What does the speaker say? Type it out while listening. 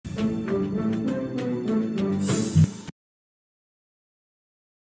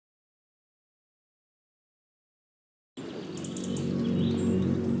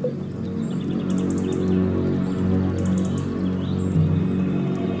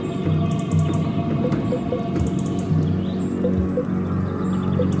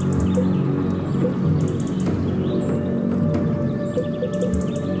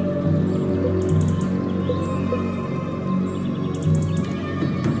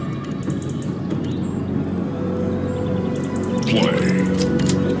play.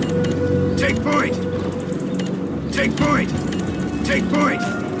 Take point! Take point! Take point!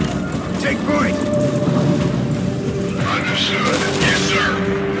 Take point! Understood. Yes, sir.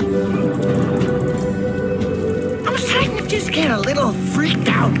 I was starting to just get a little freaked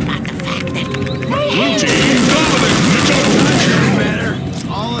out about the fact that my Blue hand team dominating. Doesn't matter. It's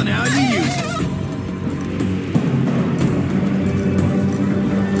all in how you use it.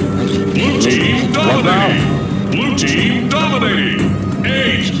 Blue team dominating. Blue team dominating.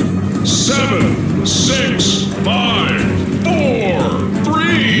 8, 7, 6, 5, 4,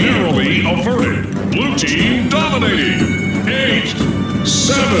 3. Narrowly averted. Blue team dominating. 8, 7,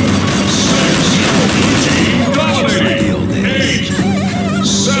 6. Blue team dominating. 8,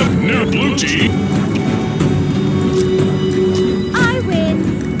 7. Now blue team. I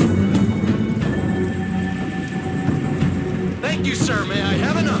win. Thank you, sir. May I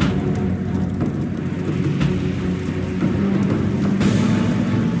have another?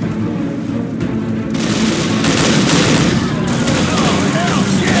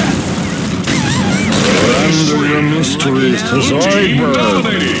 Your mysteries to Blue team Cyber.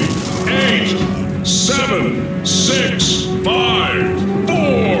 dominating. 8, 7, 6, 5,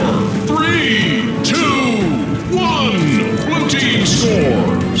 4, 3, 2, 1. Blue team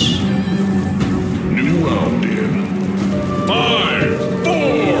scores. New round in. 5,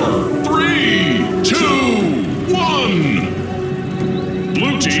 4, 3, 2, 1.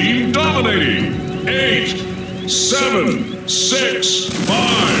 Blue team dominating. 8, 7, 6,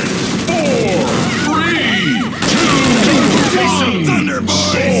 5, 4, 3, 2, 1. Thunder,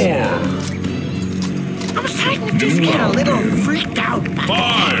 boys! Score. I was starting to just get a little freaked out about the fact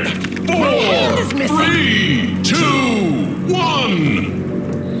 5, that my hand is 4, missing. 3, 2, 1.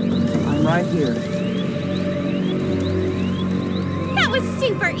 I'm right here. That was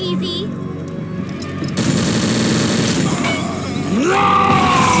super easy.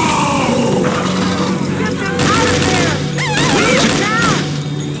 Get them out of there! Now!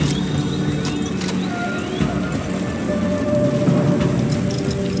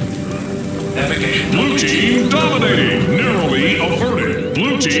 Blue team dominating. Narrowly averted.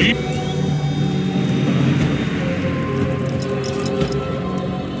 Blue team.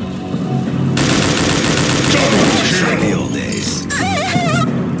 Like the old days.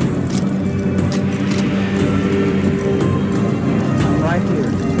 I'm right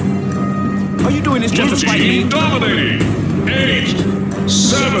here. Are you doing this just Blue to spite me? team dominating. 8,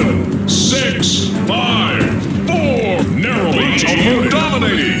 7, 6, 5, 4. Narrowly averted.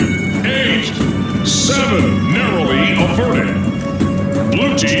 Dominating. 8, 7. Narrowly averted.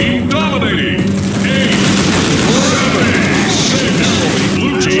 Blue team dominating. 8, 7, 6. Narrowly.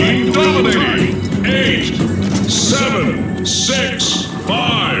 Blue team dominating. 8, 7, 6,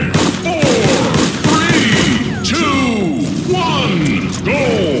 5, 4, 3, 2, 1.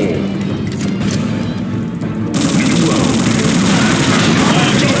 Goal.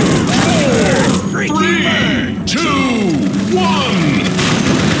 Four, 3, 2, 1.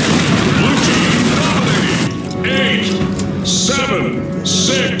 Blue team dominating. 8, 7,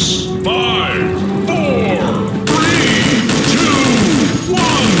 6, 5, 4, 3, 2,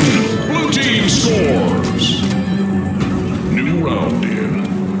 1. Blue team scores. New round in.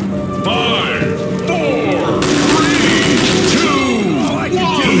 5, 4, 3, 2, I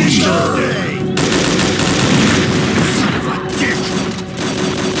can do this all 1. day. Son of a dick.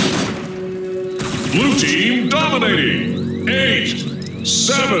 Blue team dominating. 8,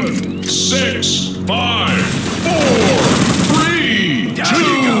 7, 6, 5, 4, 3, Down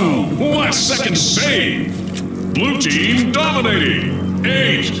you 2. Last second save. Blue team dominating.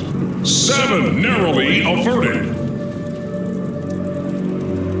 8, 7. Narrowly averted.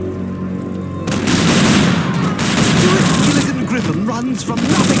 Gilligan Griffin runs from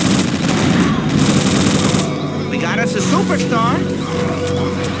nothing. We got us a superstar.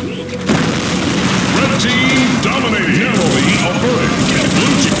 Red team dominating. Narrowly averted.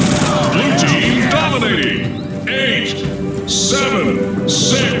 Blue team dominating. 8, 7,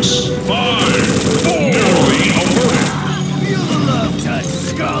 6, 5, 4. Narrowly averted. Feel the love touch,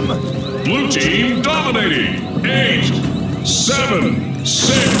 scum. Blue team dominating. 8, 7,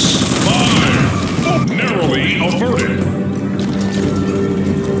 6, 5, 4. Narrowly averted.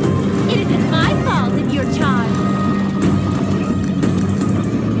 It isn't my fault if you're charged.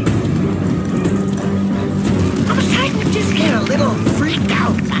 I was starting to just get a little freaked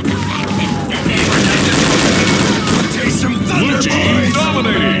out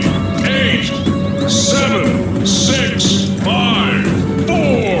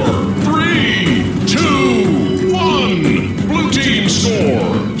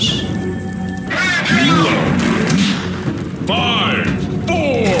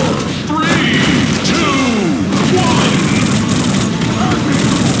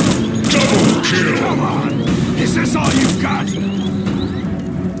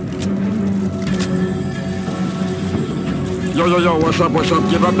Yo, what's up?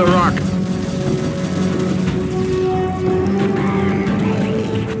 Give up the rock.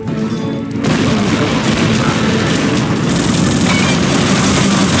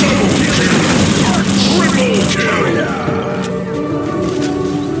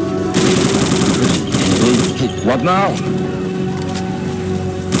 What now?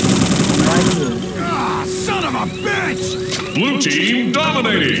 Right here. Ah, son of a bitch! Blue team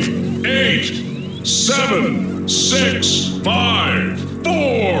dominating. 8, 7, 6, 5,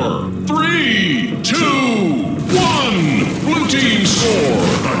 4, 3, 2, 1. Blue team score.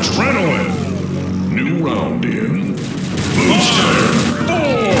 Adrenaline. New round in. 5, 4,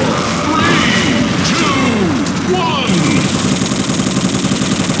 3, 2, 1.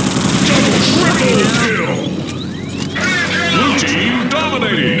 Triple kill. Blue team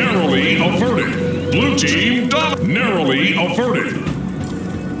dominating. Narrowly averted. Blue team narrowly averted.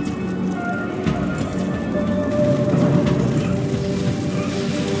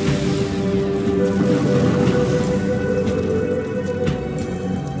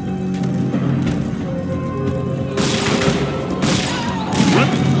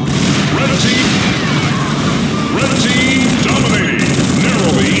 Red team dominating.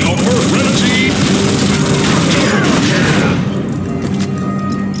 Narrowly averted. Red team.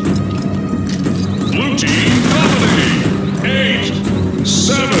 Blue team dominating. 8,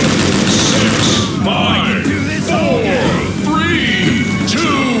 7, 6, 5, 4, 3, 2,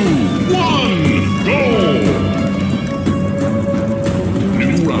 1. Go.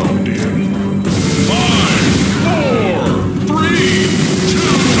 New round in. 5, 4, 3, 2,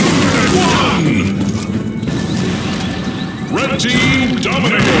 1. Red team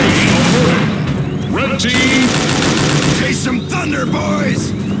dominating. Red team. Chase some thunder,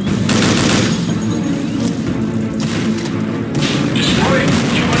 boys!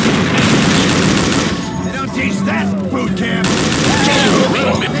 They don't teach that boot camp.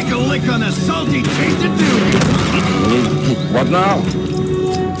 Take a lick on the salty taste of duty. What now?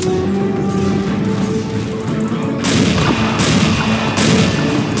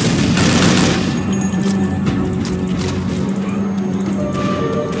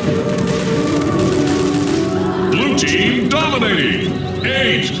 Blue team dominating.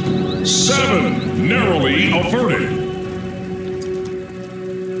 8, 7, narrowly averted.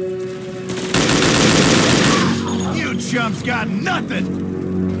 You chumps got nothing!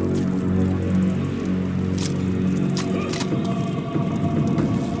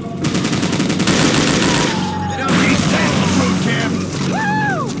 They don't teach that boot camp.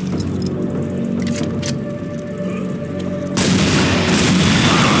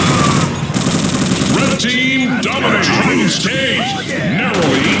 Red team dominating. 8,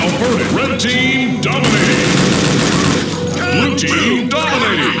 narrowly averted. Red team dominating. Blue team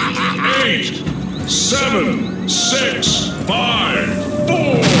dominating. 8, 7, 6, 5,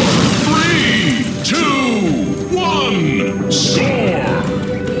 4, 3, 2, 1. Score.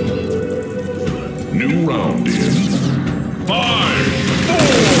 New round in. 5, 4,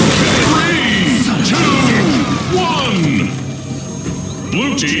 3, 2, 1.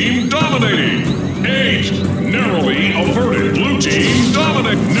 Blue team dominating. 8, narrowly averted. Blue team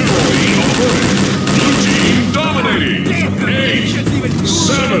dominating. Narrowly averted. Blue team dominating. 8,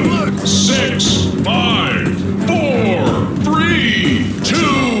 7, 6, 5, 4, 3, 2,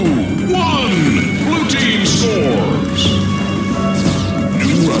 1. Blue team scores.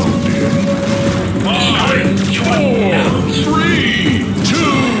 New round in. 5, 4, 3, 2,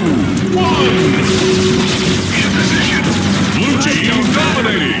 1. Blue team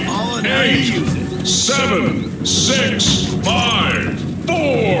dominating. 8, 7, 6, 5,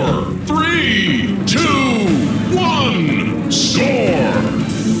 4, 3, 2, 1. Score.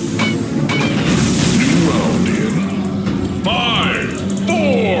 New round in. 5,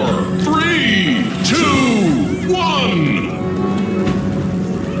 4, 3, 2, 1.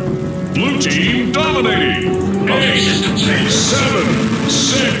 Blue team dominating. 8, 7,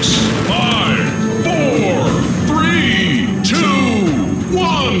 6, 5, 4, 3, 2,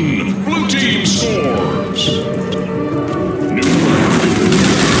 1. Blue team scores. New round in.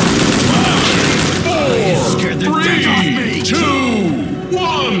 5, 4, 3, 2,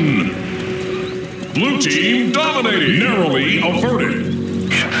 1. Blue team dominating. Narrowly averted.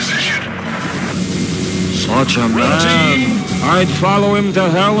 Such a man. I'd follow him to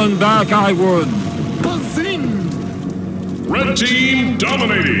hell and back, I would. Red team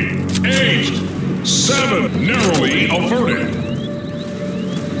dominating. 8, 7, narrowly averted.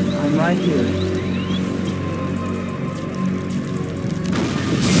 I'm right here.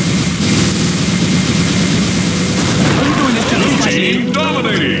 Blue team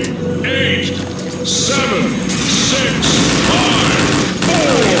dominating. 8, 7, 6,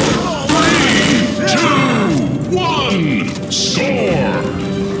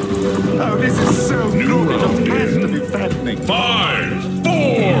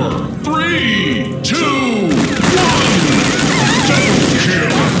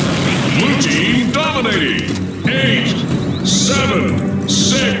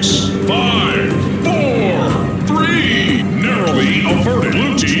 averted.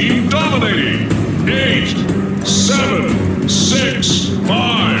 Blue team dominating. 8, 7, 6,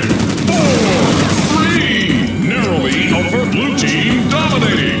 5, 4, 3. Narrowly averted. Blue team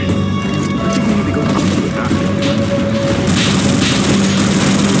dominating.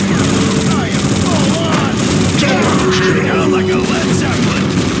 I am full on! Down like a lead zeppelin!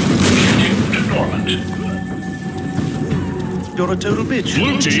 You're a total bitch.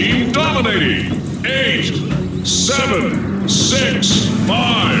 Blue team dominating. 8, 7, 6,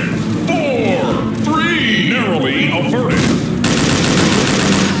 5, 4, 3. Narrowly averted.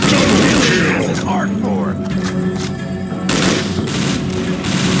 Double kill. It's hard for.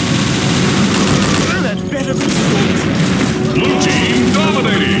 Well, that's better than sports. Blue team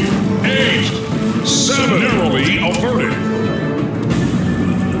dominating. 8, 7. Narrowly averted.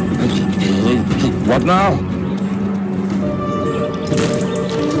 What now?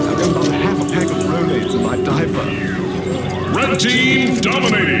 I've got about half a pack of Rolaids in my diaper. Red team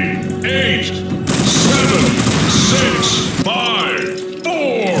dominating. 8, 7, 6, 5,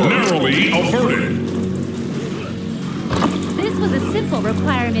 4. Narrowly averted. This was a simple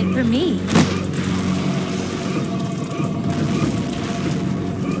requirement for me.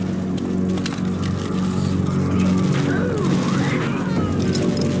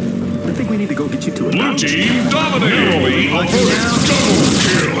 I think we need to go get you to a Blue team dominating. Narrowly averted. Double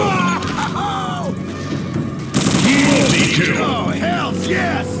kill. Multi-kill. Oh, hell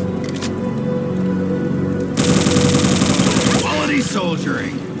yes! Quality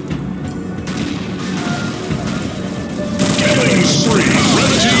soldiering. Killing spree.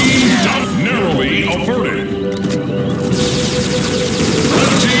 Red team narrowly averted.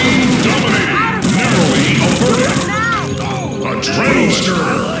 Red team dominating. Narrowly averted. Adrenaline. I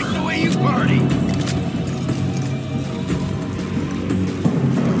like the way you party.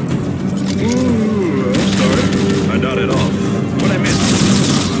 I nodded off. What I missed?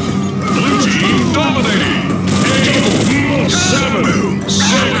 Blue team dominating. 8, 7,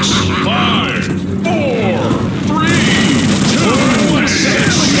 6, 5, 4, 3, 2,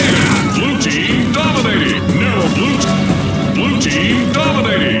 6. Blue team dominating. Narrow blue team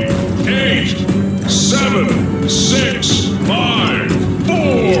dominating. 8, 7, 6, 5,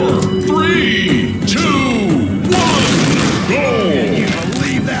 4, 3, 2, 1. Goal. You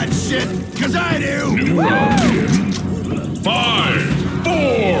believe that shit? Cause I do! New round in 5,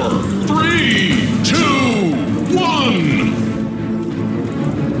 4, 3, 2, 1.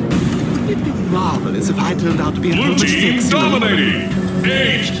 It'd be marvelous if I turned out to be a Blue number team 6. dominating.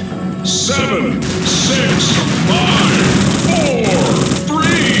 8, 7, 6, 5, 4,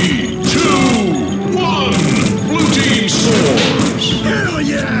 3, 2, 1. Blue team scores. Hell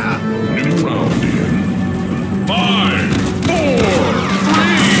yeah! New round in 5, 4,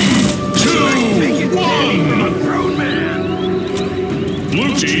 3, 2, 1. Grown man!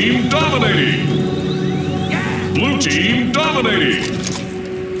 Blue team dominating. Blue team dominating.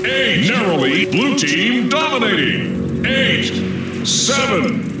 8 narrowly. Blue team dominating. 8,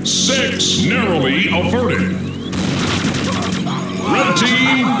 7, 6 narrowly averted. Red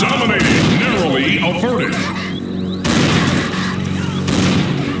team dominating. Narrowly averted.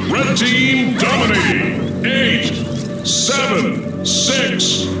 Red team dominating. 8, 7,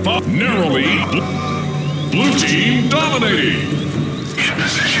 6, 5 narrowly. Blue team dominating. In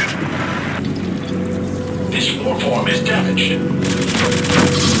position. This warform is damaged.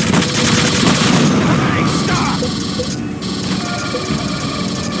 Hey, stop!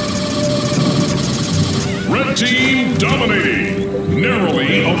 Red team dominating.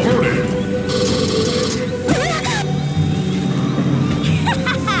 Narrowly averted.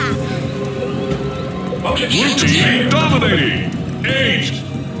 Blue team dominating. 8,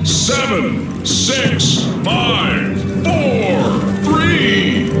 7, 6, 5, 4,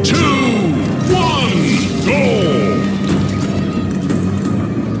 3, 2, 1. Goal.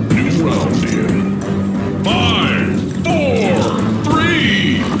 New round in 5, 4,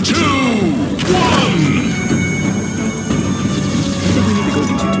 3, 2, 1.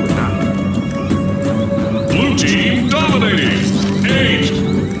 Blue team dominating.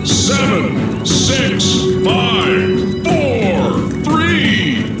 8, 7, 6, 5, 4,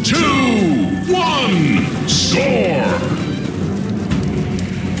 3, 2, 1. Score.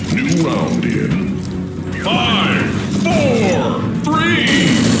 New round in 5, 4, 3,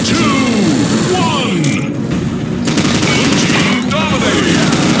 2, 1. Blue team dominating.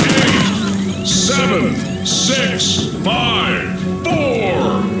 8, 7, 6, 5,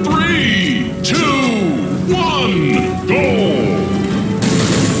 4, 3, 2, 1. Goal.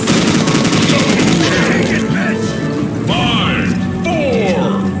 Take it, bitch! 5,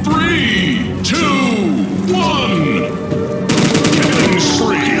 4, 3, 2, 1. killing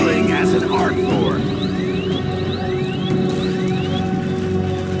spree. Killing as an art form.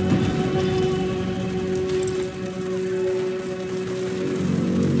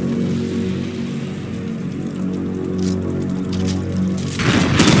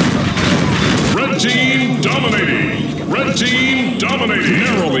 Red team dominating. Red team dominating.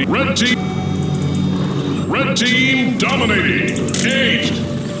 Narrowly. Red team dominating. 8,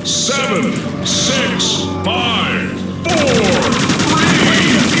 7, 6, 5, 4, 3.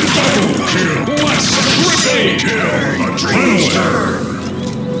 Double kill. Bless. Triple kill. Adrenaline.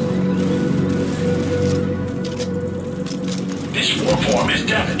 This warform is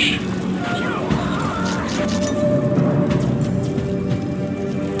damaged.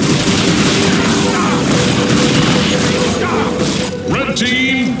 Red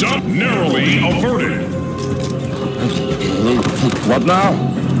team narrowly averted. What now?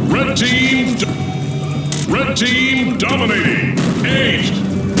 Red team dominating. 8,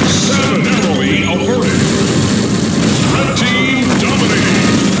 7 narrowly averted. Red team dominating.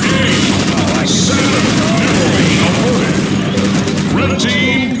 8, 7 narrowly averted. Red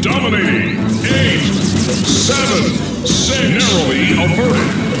team dominating. 8, 7, 6 narrowly averted.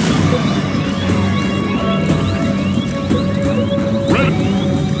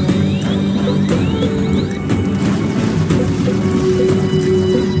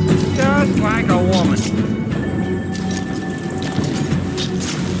 Just like a woman.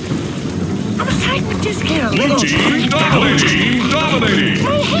 I was starting to just get a Blue little team freaked out. dominating. Dominating. My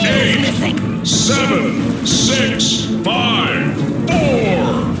hair is 8, missing. 7, 6, 5,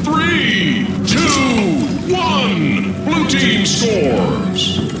 4, 3, 2, 1. Blue team scores.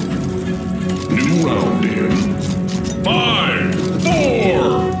 New round in 5,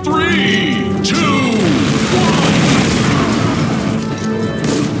 4, 3, 2, 1.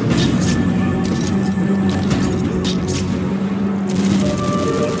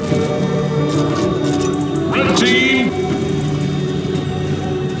 Red team.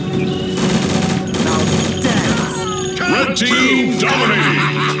 Red team dominating.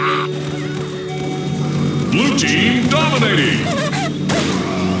 Blue team dominating.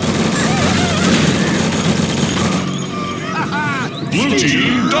 Blue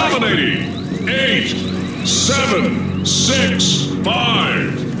team dominating. 8, 7, 6,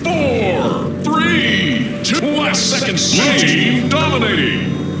 5, 4, 3, 2. Last second. Blue team dominating.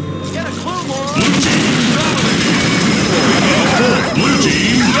 Blue team dominating. Blue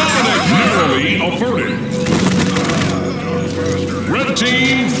team dominating. Narrowly averted. Red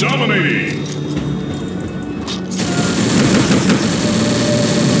team dominating.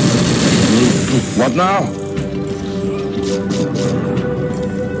 What now?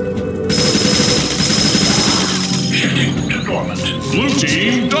 Shifting to dormant. Blue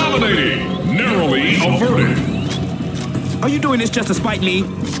team dominating. Narrowly averted. Are you doing this just to spite me?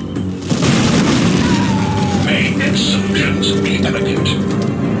 May its solutions be elegant.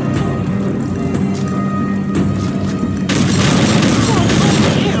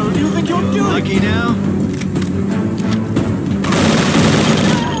 Lucky now?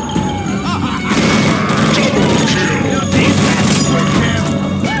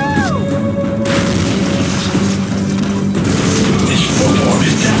 This warform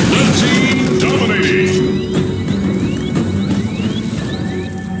is damaged. Red team dominating.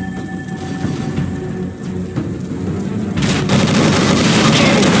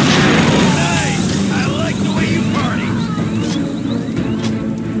 I like the way you party.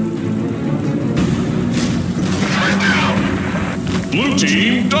 Blue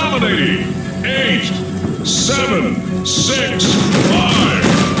team dominating. 8, 7, 6, 5,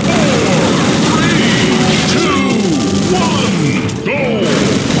 4, 3, 2, 1. Go.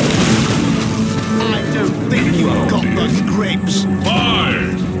 I don't think you got the grapes. 5,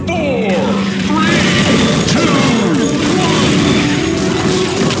 4, 3, 2, 1.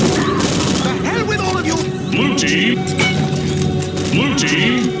 The hell with all of you! Blue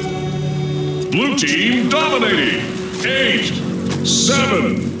team dominating. 8,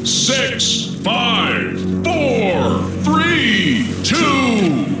 7, 6, 5, 4, 3, 2,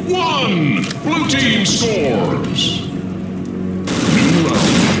 1. Blue team scores. New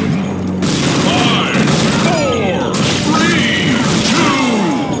round. 5, 4, 3,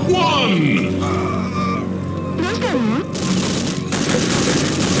 2, 1.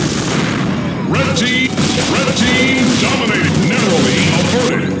 Red team dominating. Narrowly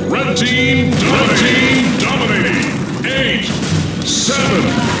averted. Red team dominating. 8, 7,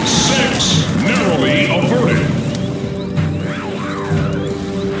 6. Narrowly averted.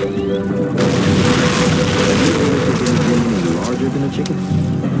 Larger than a chicken.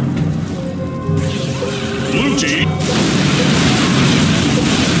 Blue team.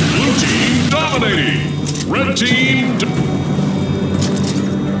 Red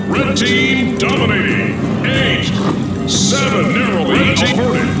team dominating. 8, 7 narrowly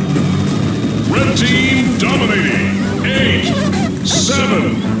averted. Red team dominating. 8,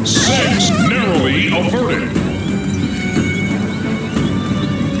 7, 6 narrowly averted.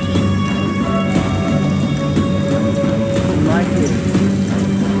 Right here.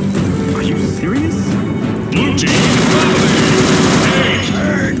 Are you serious? Blue team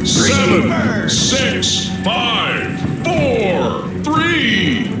dominating. 8, 7, 6, 5, 4,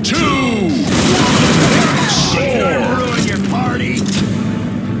 3, 2, 1. Score. Ruin your party.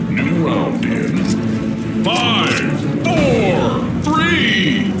 New round in. 5, 4,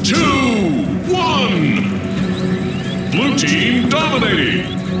 3, 2, 1. Blue team dominating.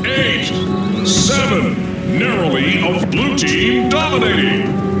 8, 7, narrowly of blue team dominating.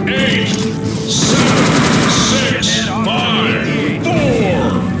 8, 7, 6, 5,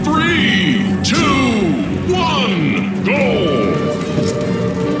 4, 3, 2, 1. Goal.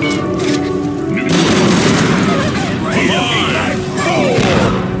 New 5,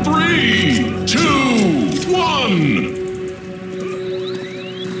 4, 3, 2, 1.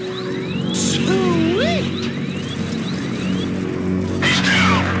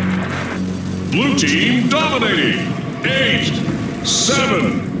 Blue team dominating. 8,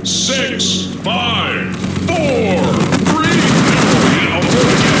 7, 6, 5, 4, 3. Narrowly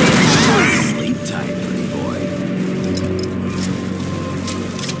averted. Sleep tight, pretty boy.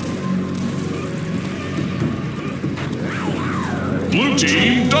 Blue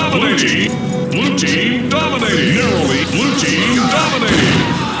team dominating. Blue team dominating. Narrowly. Blue team dominating.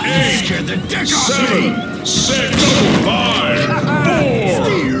 8, Scared the dick off me. 7, 6, 5,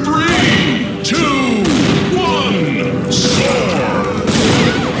 4, 3, 2, 1. Score.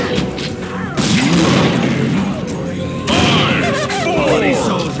 New round in. 5,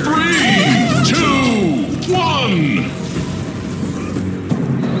 4, 3, 2, 1.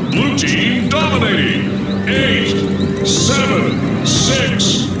 Blue team dominating. 8, 7,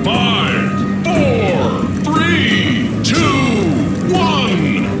 6, 5, 4, 3, 2,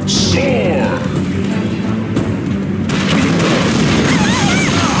 1. Score.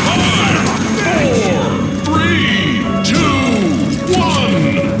 5, 4, 3, 2, 1.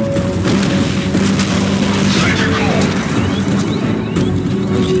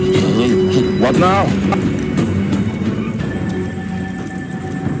 What now?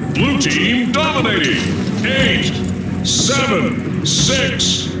 Blue team dominating. 8, 7,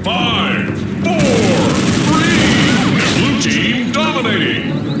 6, 5, 4, 3. Blue team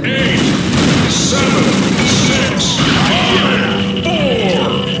dominating. 8, 7, 6, 5,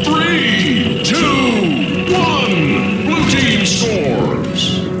 4, 3, 2, 1. Blue team scores.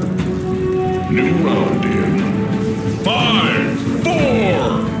 New round in. 5,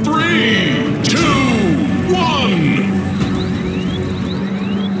 4, 3, 2, 1.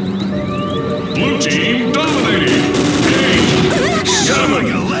 Blue team dominating. 8,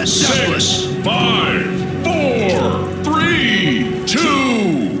 7, 6, 5, 4, 3,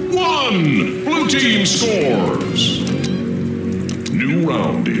 2, 1. Blue team scores. New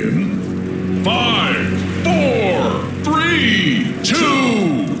round in. 5, 4, 3,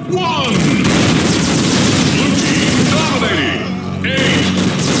 2, 1. Blue team dominating. 8,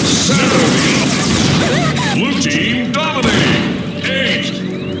 7. Blue team dominating.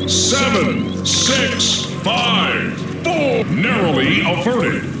 8, 7, 6, 5, 4. Narrowly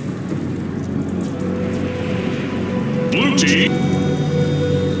averted. Blue team.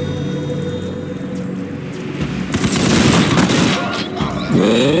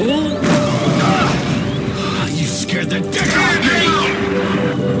 You scared the dick off me.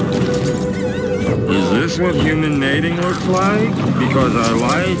 Is this what human mating looks like? Because I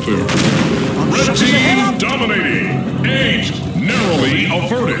like it. Red team dominating. 8, narrowly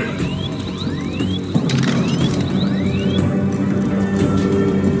averted.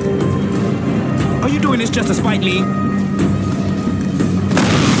 Are you doing this just to spite me?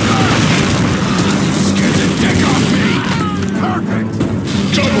 Scared the dick off me. Perfect.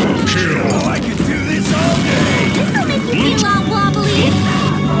 Double kill. Oh, I could do this all day. Don't make me feel all wobbly.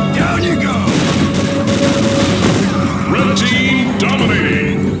 Down you go. Red team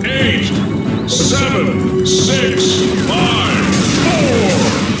dominating. 8, 7, 6, 5, 4,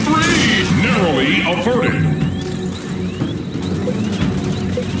 3. Narrowly averted.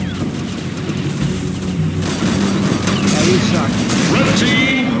 Red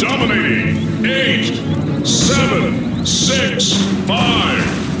team dominating. 8, 7, 6, 5,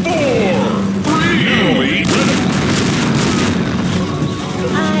 4, 3. Narrowly.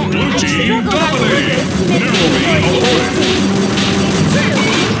 Blue team dominating. Narrowly averted.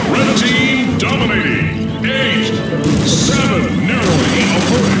 Red team dominating.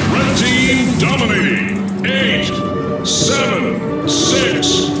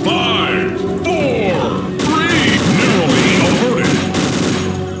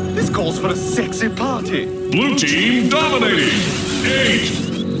 balls for a sexy party. Blue team dominating.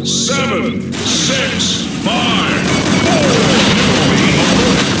 8, 7, 6, 5, 4.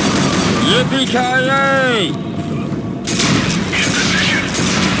 Yippee-ki-yay!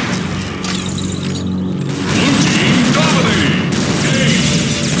 Blue team dominating. 8,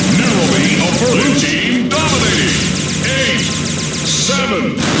 narrowly averted. Blue team dominating. 8,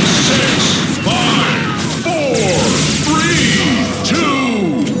 7, 6, 5, 4, 3, 2,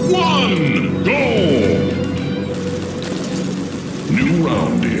 1, go! New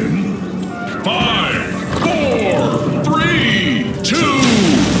round in 5, 4, 3, 2,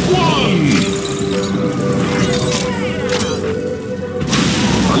 1.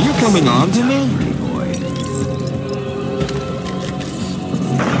 Are you coming on to me?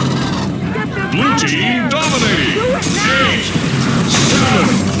 Blue team dominating. 8, 7,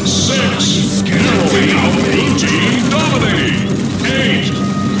 6, narrowly out. Blue team dominating. 8,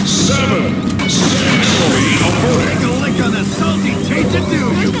 7, 6, narrowly averted. Take a lick on the salty tainted do,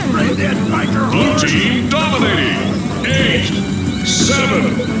 you redhead biker Blue whore. team dominating. 8,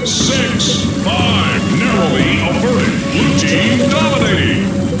 7, 6, 5, narrowly averted. Blue team dominating.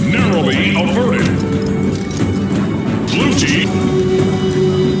 Narrowly averted. Blue team.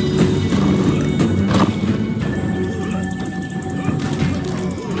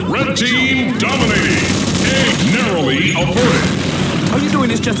 Red team dominating. 8, narrowly averted. Are you doing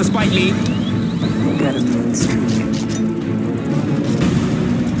this just to spite me? Got a mean streak.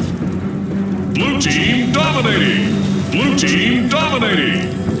 Blue team dominating. Blue team dominating.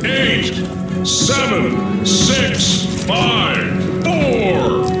 8, 7, 6, 5,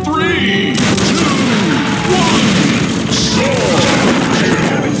 4, 3, 2, 1. Score.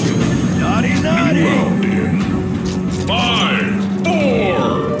 Naughty, naughty. Round in 5,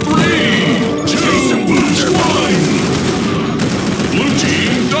 4, 3, 2, 1. Blue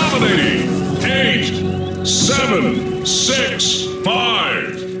team dominating. 8, 7, 6,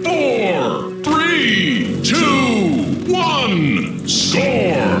 5, 4, 3, 2, 1.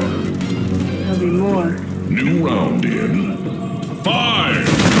 Score. There'll be more. New round in 5,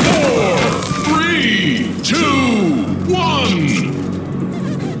 4, 3, 2, 1.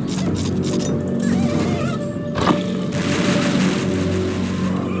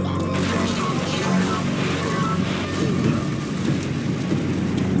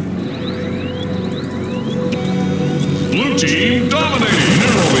 Blue team dominating.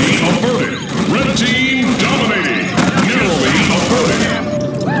 Narrowly averted. Red team dominating. Narrowly averted.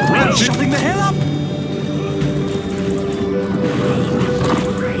 Red team. Shutting the hell up!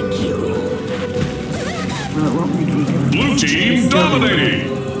 Well, it won't make any difference. Blue team dominating.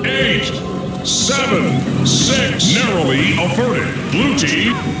 8, 7, 6. Narrowly averted. Blue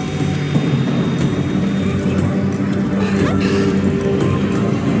team.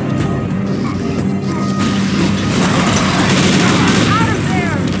 Out of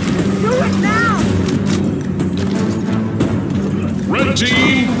there! Do it now! Red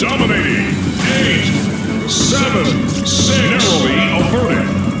team dominating. 8, 7, 6. Narrowly averted.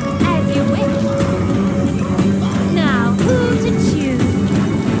 As you wish. Now, who to choose?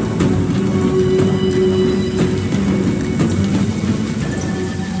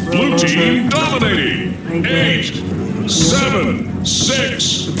 Blue team dominating. 8, 7,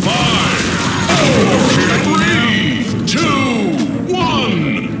 6, 5, 4, 3, 2,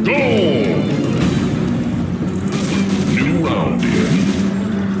 1. Go! New round in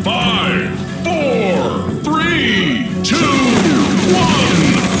 5, 4, 3, 2, 1.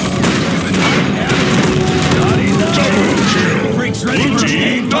 Double kill. Freaks ready Blue for a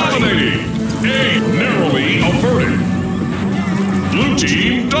team big party. dominating. 8, narrowly averted. Blue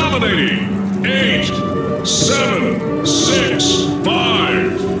team dominating. 8, 7, 6,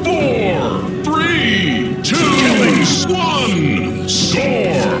 5, 4, 3, 2, 1.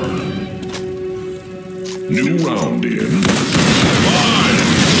 Score. New round in 5,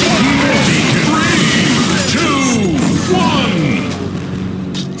 4, 3, 2,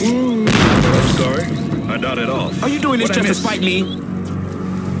 1. I'm sorry. I nodded off. Are you doing this What'd I just to miss? spite me?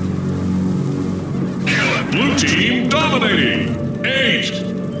 Blue team dominating.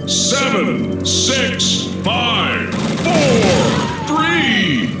 8, 7, 6, 5, 4,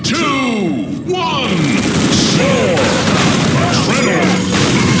 3, 2, 1. Score. Adrenaline.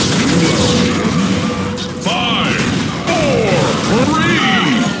 5, 4,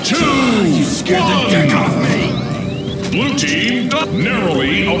 3, 2, Scared the dick off me. Blue team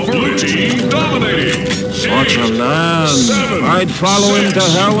narrowly averted. Blue team dominating. Such a 8, man. 7, I'd follow him to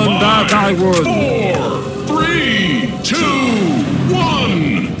 6, hell and back, I would. 4, 3, 2,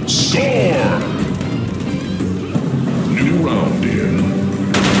 1. Score. New round in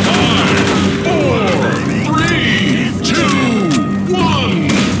 5,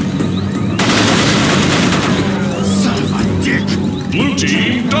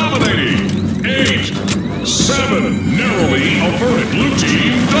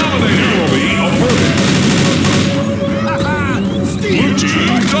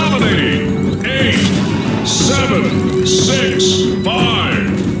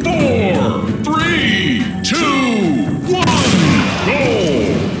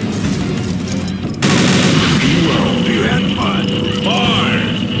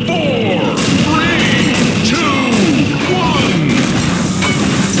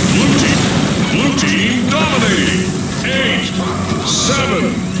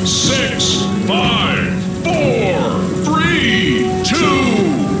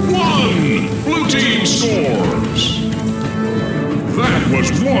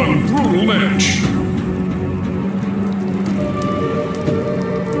 brutal match.